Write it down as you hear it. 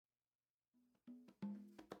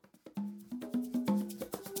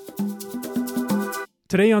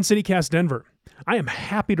Today on CityCast Denver, I am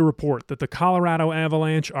happy to report that the Colorado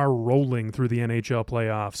Avalanche are rolling through the NHL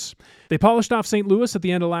playoffs. They polished off St. Louis at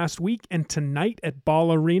the end of last week, and tonight at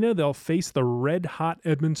Ball Arena, they'll face the red-hot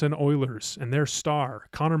Edmonton Oilers and their star,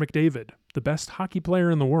 Connor McDavid, the best hockey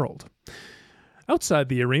player in the world. Outside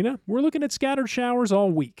the arena, we're looking at scattered showers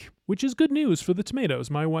all week, which is good news for the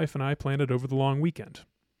tomatoes my wife and I planted over the long weekend.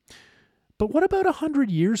 But what about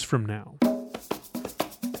 100 years from now?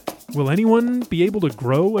 Will anyone be able to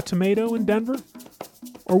grow a tomato in Denver?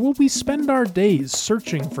 Or will we spend our days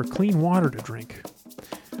searching for clean water to drink?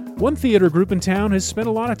 One theater group in town has spent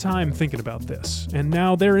a lot of time thinking about this, and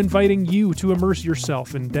now they're inviting you to immerse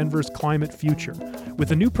yourself in Denver's climate future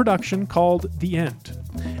with a new production called The End,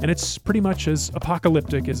 and it's pretty much as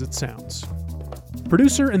apocalyptic as it sounds.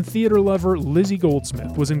 Producer and theater lover Lizzie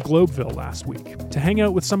Goldsmith was in Globeville last week to hang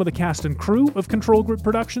out with some of the cast and crew of Control Group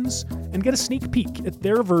Productions and get a sneak peek at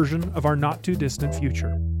their version of our not-too-distant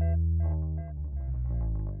future.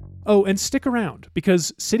 Oh, and stick around,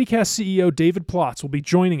 because CityCast CEO David Plotz will be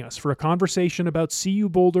joining us for a conversation about CU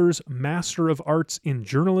Boulder's Master of Arts in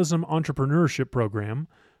Journalism Entrepreneurship program,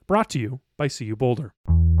 brought to you by CU Boulder.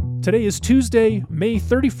 Today is Tuesday, May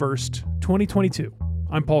 31st, 2022.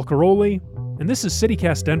 I'm Paul Caroli, and this is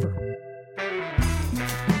CityCast Denver.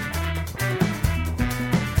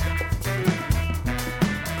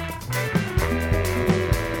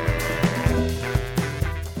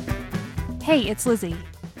 Hey, it's Lizzie.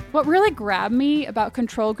 What really grabbed me about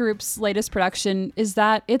Control Group's latest production is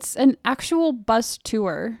that it's an actual bus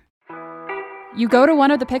tour. You go to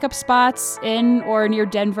one of the pickup spots in or near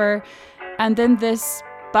Denver, and then this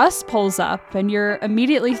bus pulls up and you're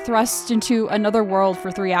immediately thrust into another world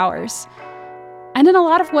for 3 hours. And in a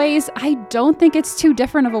lot of ways, I don't think it's too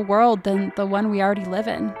different of a world than the one we already live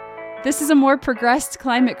in. This is a more progressed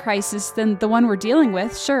climate crisis than the one we're dealing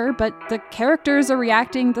with, sure, but the characters are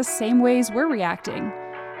reacting the same ways we're reacting.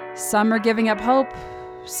 Some are giving up hope,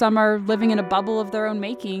 some are living in a bubble of their own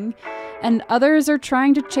making, and others are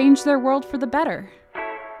trying to change their world for the better.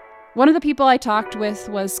 One of the people I talked with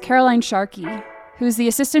was Caroline Sharkey, who's the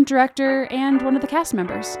assistant director and one of the cast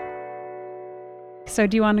members. So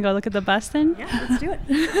do you want to go look at the bus then? Yeah, let's do it.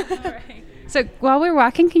 All right. So while we're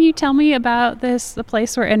walking, can you tell me about the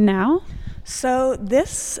place we're in now? So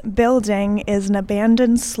this building is an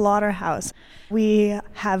abandoned slaughterhouse. We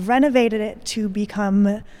have renovated it to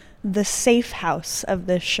become the safe house of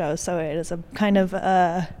this show. So it is a kind of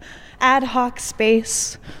ad hoc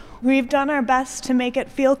space. We've done our best to make it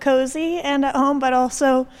feel cozy and at home, but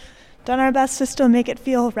also done our best to still make it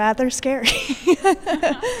feel rather scary.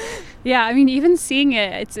 Yeah, I mean, even seeing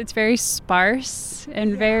it, it's very sparse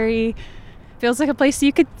and very feels like a place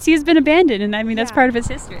you could see has been abandoned, and I mean that's part of its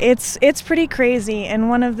history. It's pretty crazy. In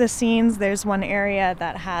one of the scenes, there's one area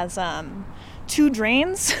that has 2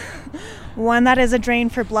 drains, one that is a drain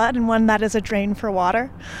for blood and one that is a drain for water,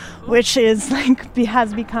 which is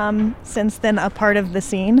has become since then a part of the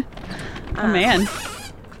scene. Oh man.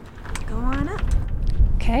 Go on up.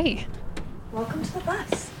 Okay. Welcome to the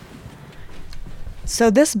bus. So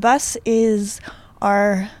this bus is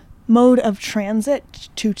our mode of transit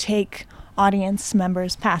to take audience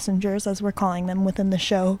members, passengers, as we're calling them within the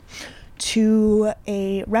show, to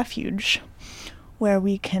a refuge where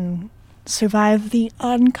we can survive the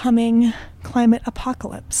oncoming climate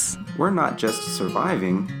apocalypse. We're not just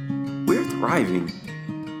surviving, we're thriving.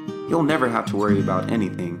 You'll never have to worry about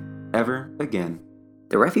anything, ever again.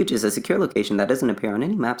 The refuge is a secure location that doesn't appear on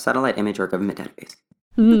any map, satellite image, or government database.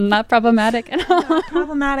 Not problematic at all. Not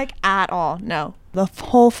problematic at all, no. The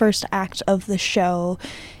whole first act of the show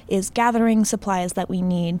is gathering supplies that we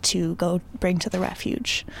need to go bring to the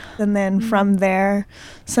refuge. And then from there,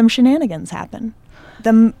 some shenanigans happen.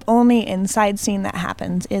 The only inside scene that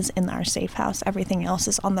happens is in our safe house. Everything else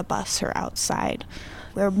is on the bus or outside.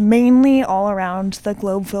 We're mainly all around the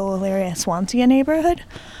Globeville area, Swansea neighborhood.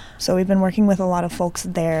 So we've been working with a lot of folks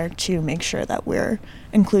there to make sure that we're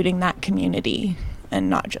including that community and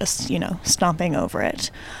not just, stomping over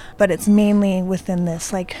it. But it's mainly within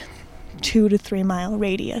this 2 to 3 mile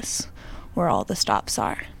radius where all the stops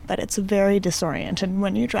are. But it's very disorienting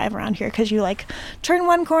when you drive around here because you turn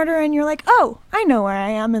one corner and you're like, oh, I know where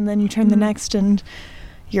I am. And then you turn the next and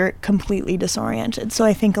you're completely disoriented. So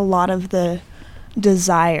I think a lot of the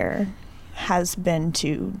desire has been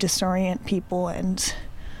to disorient people and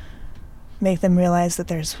make them realize that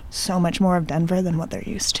there's so much more of Denver than what they're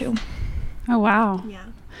used to. Oh, wow. Yeah.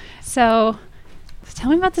 So tell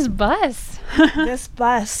me about this bus. This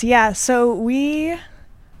bus, yeah. So we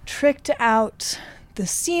tricked out the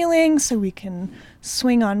ceiling so we can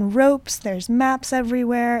swing on ropes. There's maps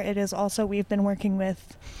everywhere. It is also, we've been working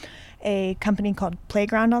with a company called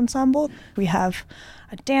Playground Ensemble. We have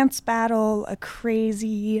a dance battle, a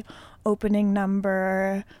crazy opening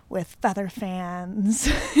number with feather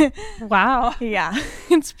fans. Wow. Yeah,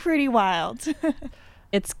 it's pretty wild.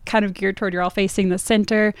 It's kind of geared toward you're all facing the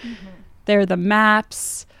center. There are the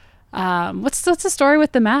maps. What's the story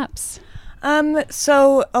with the maps?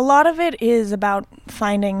 So a lot of it is about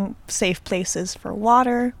finding safe places for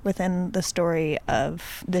water within the story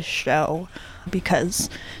of this show, because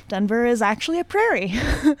Denver is actually a prairie.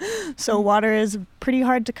 So water is pretty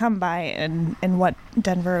hard to come by in what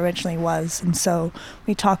Denver originally was. And so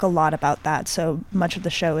we talk a lot about that. So much of the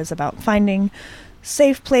show is about finding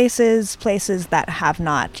safe places that have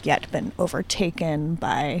not yet been overtaken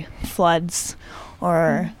by floods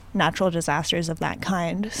or natural disasters of that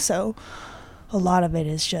kind. So a lot of it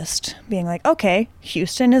is just being like, okay,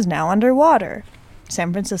 Houston is now underwater.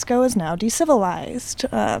 San Francisco is now decivilized.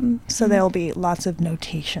 So there'll be lots of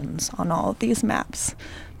notations on all of these maps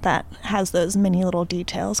that has those mini little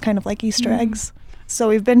details, kind of like Easter eggs. So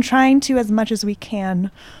we've been trying to, as much as we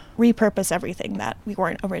can, repurpose everything that we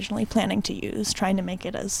weren't originally planning to use, trying to make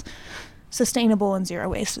it as sustainable and zero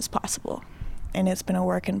waste as possible. And it's been a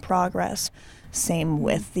work in progress. Same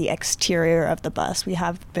with the exterior of the bus. We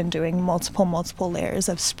have been doing multiple layers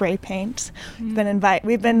of spray paint.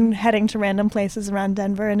 We've been heading to random places around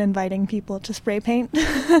Denver and inviting people to spray paint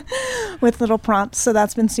with little prompts. So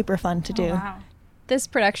that's been super fun to do. Wow. This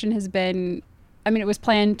production has been, it was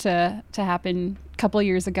planned to happen a couple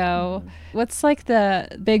years ago. What's like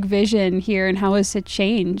the big vision here, and how has it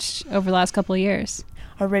changed over the last couple of years?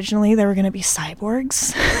 Originally, there were going to be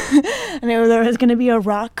cyborgs, and there was going to be a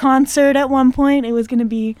rock concert at one point. It was going to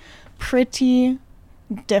be pretty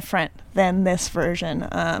different than this version.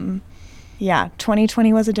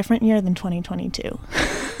 2020 was a different year than 2022,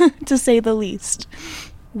 to say the least.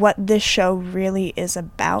 What this show really is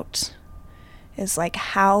about is like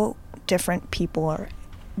how different people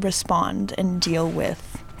respond and deal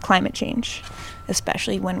with climate change,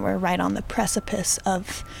 especially when we're right on the precipice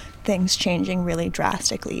of things changing really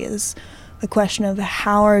drastically. Is the question of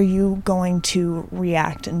how are you going to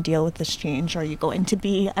react and deal with this change? Are you going to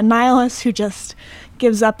be a nihilist who just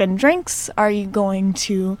gives up and drinks? Are you going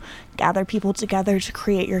to gather people together to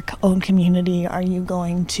create your own community? Are you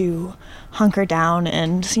going to hunker down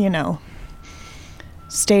and,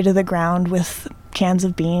 stay to the ground with cans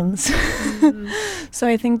of beans? So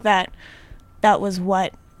I think that was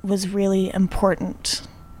what was really important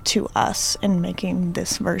to us in making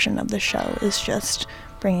this version of the show, is just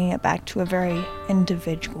bringing it back to a very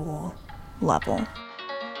individual level.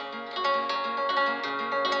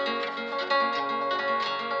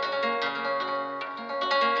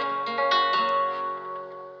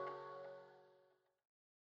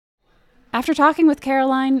 After talking with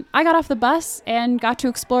Caroline, I got off the bus and got to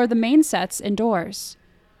explore the main sets indoors.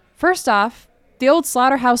 First off, the old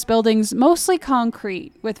slaughterhouse building's mostly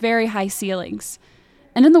concrete with very high ceilings.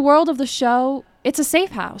 And in the world of the show, it's a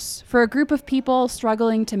safe house for a group of people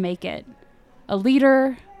struggling to make it. A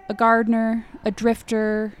leader, a gardener, a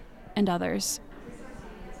drifter, and others.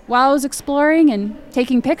 While I was exploring and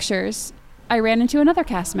taking pictures, I ran into another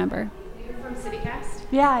cast member. You're from CityCast?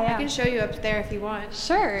 Yeah. I can show you up there if you want.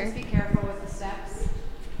 Sure. Just be careful with the steps.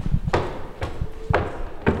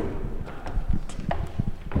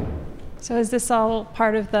 So is this all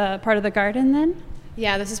part of the garden then?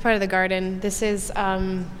 Yeah, this is part of the garden. This is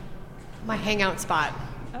my hangout spot.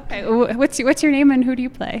 Okay. What's your name and who do you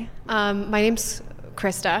play? My name's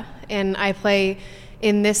Krista, and I play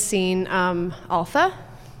in this scene Altha.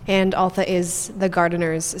 And Altha is the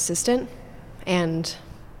gardener's assistant, and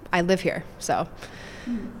I live here. So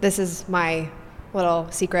this is my little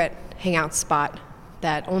secret hangout spot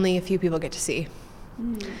that only a few people get to see.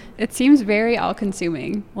 It seems very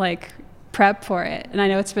all-consuming, like prep for it. And I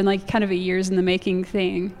know it's been like kind of a years in the making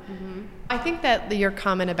thing. I think that your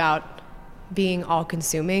comment about being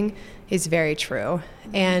all-consuming is very true.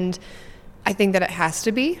 And I think that it has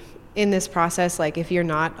to be in this process. Like, if you're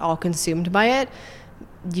not all consumed by it,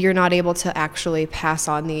 you're not able to actually pass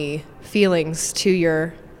on the feelings to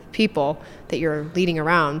your people that you're leading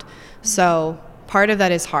around. So part of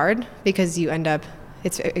that is hard because you end up,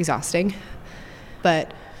 it's exhausting.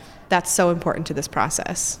 But that's so important to this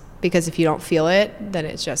process, because if you don't feel it, then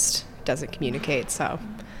it just doesn't communicate. So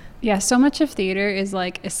yeah, so much of theater is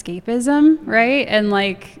like escapism, right? And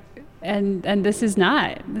like and this is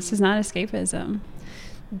not escapism.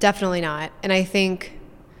 Definitely not. And I think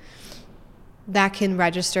that can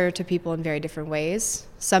register to people in very different ways.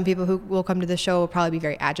 Some people who will come to the show will probably be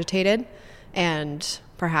very agitated and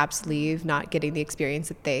perhaps leave not getting the experience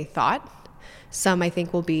that they thought. Some, I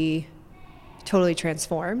think, will be totally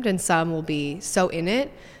transformed, and some will be so in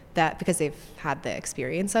it that because they've had the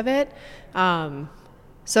experience of it.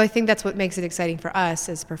 So I think that's what makes it exciting for us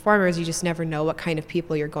as performers. You just never know what kind of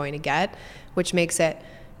people you're going to get, which makes it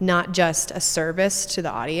not just a service to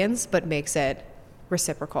the audience, but makes it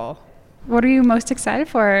reciprocal. What are you most excited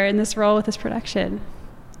for in this role with this production?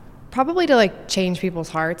 Probably to like change people's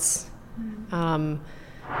hearts.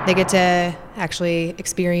 They get to actually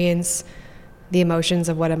experience the emotions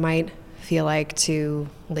of what it might feel like to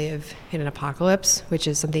live in an apocalypse, which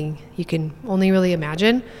is something you can only really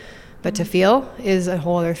imagine, but to feel is a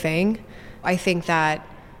whole other thing. I think that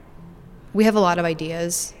we have a lot of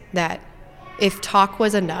ideas that if talk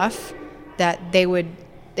was enough, that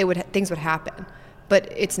things would happen, but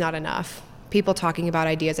it's not enough. People talking about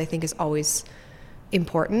ideas, I think, is always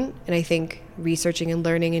important, and I think researching and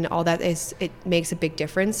learning and all that it makes a big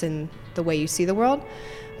difference in the way you see the world.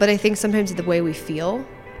 But I think sometimes the way we feel,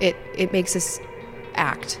 it makes us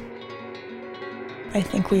act. I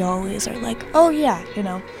think we always are like, oh yeah,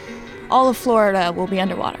 all of Florida will be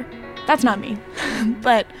underwater. That's not me.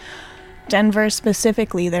 But Denver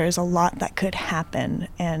specifically, there's a lot that could happen,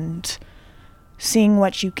 and seeing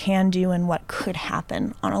what you can do and what could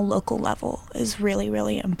happen on a local level is really,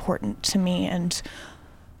 really important to me. And,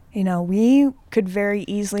 we could very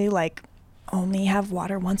easily only have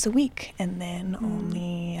water once a week, and then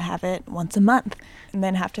only have it once a month, and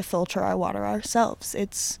then have to filter our water ourselves.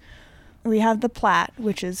 We have the Platte,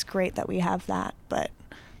 which is great that we have that, but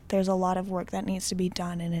there's a lot of work that needs to be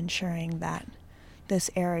done in ensuring that this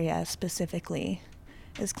area specifically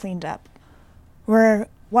is cleaned up. We're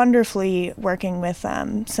wonderfully working with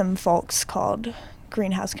some folks called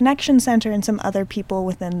Greenhouse Connection Center and some other people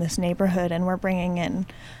within this neighborhood, and we're bringing in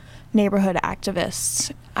neighborhood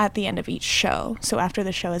activists at the end of each show. So after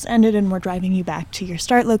the show has ended and we're driving you back to your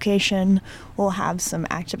start location, we'll have some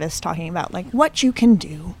activists talking about what you can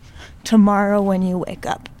do tomorrow when you wake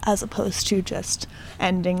up, as opposed to just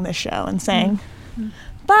ending the show and saying,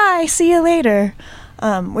 bye, see you later,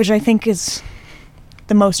 which I think is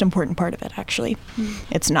the most important part of it, actually.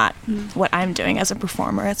 It's not what I'm doing as a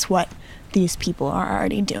performer, it's what these people are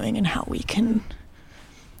already doing and how we can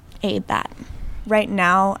aid that. Right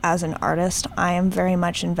now, as an artist, I am very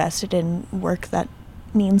much invested in work that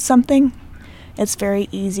means something. It's very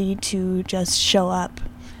easy to just show up,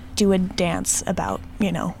 do a dance about,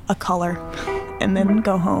 a color, and then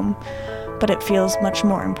go home. But it feels much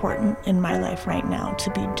more important in my life right now to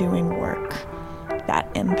be doing work that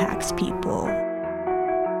impacts people.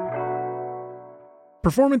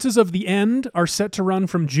 Performances of The End are set to run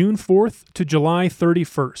from June 4th to July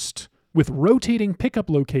 31st, with rotating pickup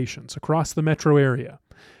locations across the metro area.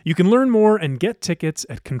 You can learn more and get tickets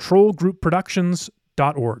at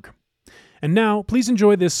controlgroupproductions.org. And now, please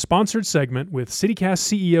enjoy this sponsored segment with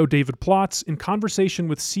CityCast CEO David Plotz in conversation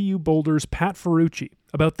with CU Boulder's Pat Ferrucci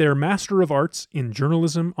about their Master of Arts in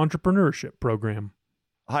Journalism Entrepreneurship program.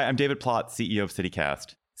 Hi, I'm David Plotz, CEO of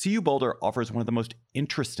CityCast. CU Boulder offers one of the most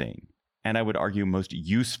interesting, and I would argue most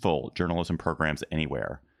useful journalism programs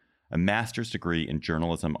anywhere, a master's degree in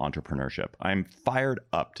journalism entrepreneurship. I'm fired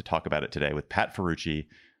up to talk about it today with Pat Ferrucci,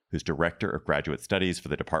 who's Director of Graduate Studies for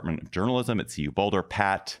the Department of Journalism at CU Boulder.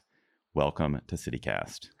 Pat, welcome to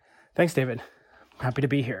CityCast. Thanks, David. Happy to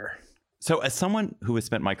be here. So as someone who has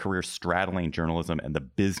spent my career straddling journalism and the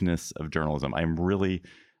business of journalism, I'm really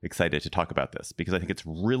excited to talk about this because I think it's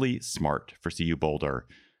really smart for CU Boulder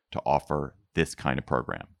to offer this kind of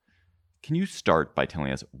program. Can you start by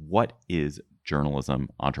telling us what is journalism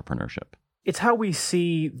entrepreneurship? It's how we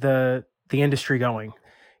see the industry going.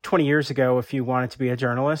 20 years ago, if you wanted to be a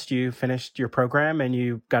journalist, you finished your program and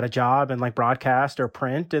you got a job in broadcast or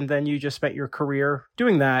print, and then you just spent your career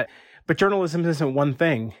doing that. But journalism isn't one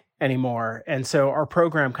thing anymore. And so our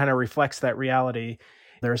program kind of reflects that reality.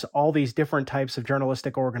 There's all these different types of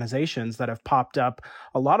journalistic organizations that have popped up,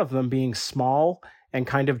 a lot of them being small and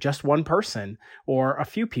kind of just one person or a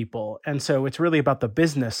few people. And so it's really about the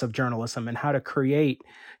business of journalism and how to create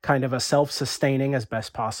kind of a self-sustaining, as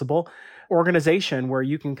best possible, organization where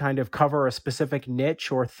you can kind of cover a specific niche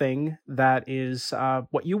or thing that is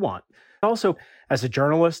what you want. Also, as a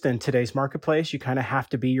journalist in today's marketplace, you kind of have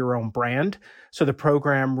to be your own brand. So the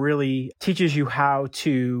program really teaches you how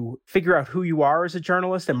to figure out who you are as a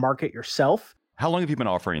journalist and market yourself. How long have you been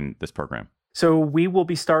offering this program? So we will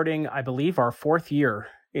be starting, I believe, our 4th year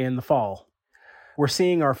in the fall. We're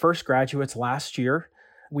seeing our first graduates last year.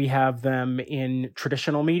 We have them in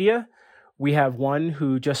traditional media. We have one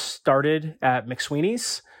who just started at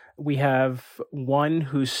McSweeney's. We have one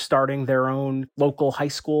who's starting their own local high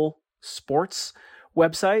school sports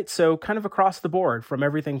website. So kind of across the board, from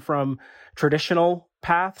everything from traditional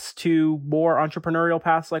paths to more entrepreneurial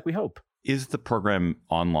paths like we hope. Is the program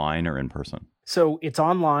online or in person? So it's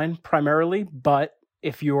online primarily, but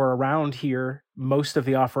if you're around here, most of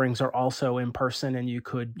the offerings are also in person, and you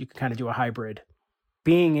could kind of do a hybrid.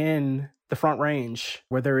 Being in the Front Range,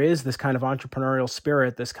 where there is this kind of entrepreneurial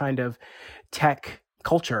spirit, this kind of tech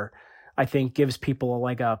culture, I think gives people a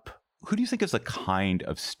leg up. Who do you think is the kind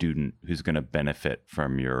of student who's going to benefit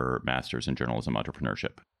from your master's in journalism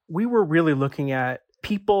entrepreneurship? We were really looking at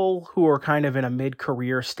people who are kind of in a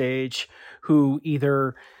mid-career stage, who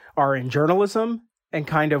either are in journalism and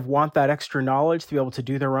kind of want that extra knowledge to be able to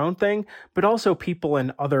do their own thing, but also people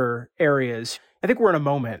in other areas. I think we're in a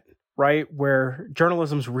moment, right, where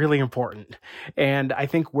journalism is really important. And I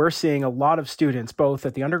think we're seeing a lot of students, both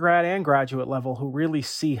at the undergrad and graduate level, who really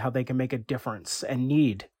see how they can make a difference and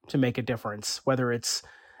need to make a difference, whether it's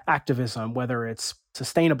activism, whether it's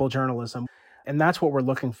sustainable journalism. And that's what we're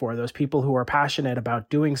looking for, those people who are passionate about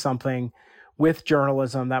doing something with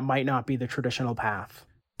journalism that might not be the traditional path.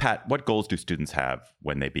 Pat, what goals do students have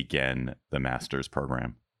when they begin the master's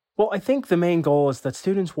program? Well, I think the main goal is that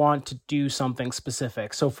students want to do something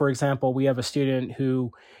specific. So, for example, we have a student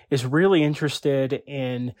who is really interested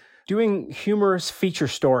in doing humorous feature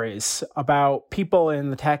stories about people in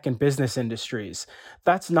the tech and business industries.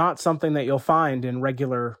 That's not something that you'll find in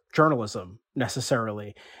regular journalism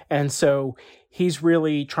necessarily. And so he's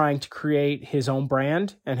really trying to create his own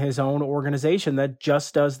brand and his own organization that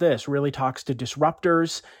just does this, really talks to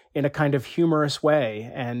disruptors in a kind of humorous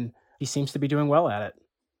way. And he seems to be doing well at it.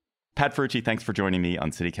 Pat Ferrucci, thanks for joining me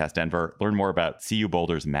on CityCast Denver. Learn more about CU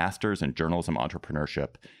Boulder's Masters in Journalism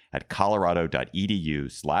Entrepreneurship at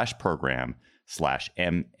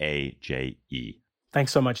colorado.edu/program/MAJE.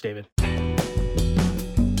 Thanks so much, David.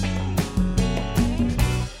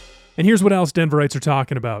 And here's what else Denverites are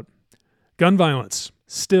talking about. Gun violence.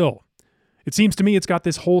 Still. It seems to me it's got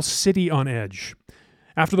this whole city on edge.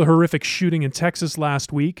 After the horrific shooting in Texas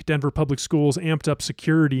last week, Denver Public Schools amped up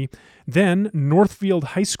security. Then, Northfield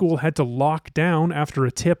High School had to lock down after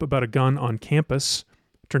a tip about a gun on campus.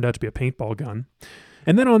 Turned out to be a paintball gun.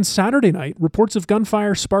 And then on Saturday night, reports of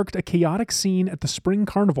gunfire sparked a chaotic scene at the Spring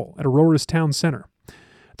Carnival at Aurora's town center.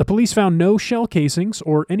 The police found no shell casings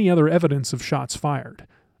or any other evidence of shots fired.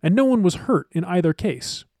 And no one was hurt in either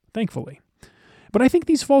case, thankfully. But I think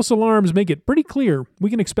these false alarms make it pretty clear we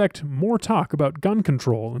can expect more talk about gun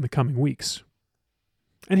control in the coming weeks.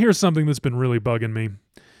 And here's something that's been really bugging me.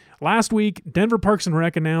 Last week, Denver Parks and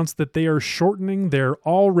Rec announced that they are shortening their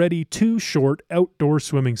already too short outdoor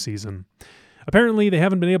swimming season. Apparently, they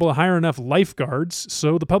haven't been able to hire enough lifeguards,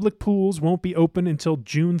 so the public pools won't be open until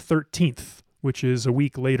June 13th, which is a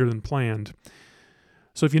week later than planned.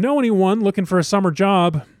 So if you know anyone looking for a summer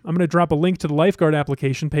job, I'm going to drop a link to the lifeguard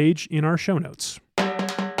application page in our show notes.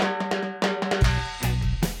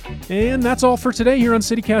 And that's all for today here on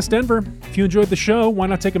CityCast Denver. If you enjoyed the show, why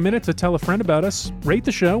not take a minute to tell a friend about us, rate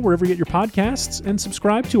the show wherever you get your podcasts, and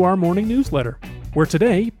subscribe to our morning newsletter, where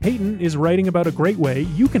today, Peyton is writing about a great way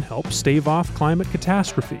you can help stave off climate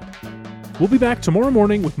catastrophe. We'll be back tomorrow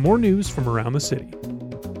morning with more news from around the city.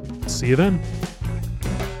 See you then.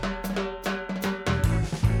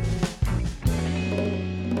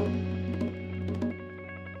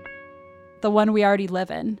 The one we already live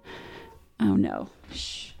in. Oh no.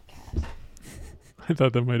 Shh. I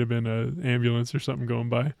thought that might have been an ambulance or something going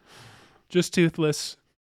by. Just toothless.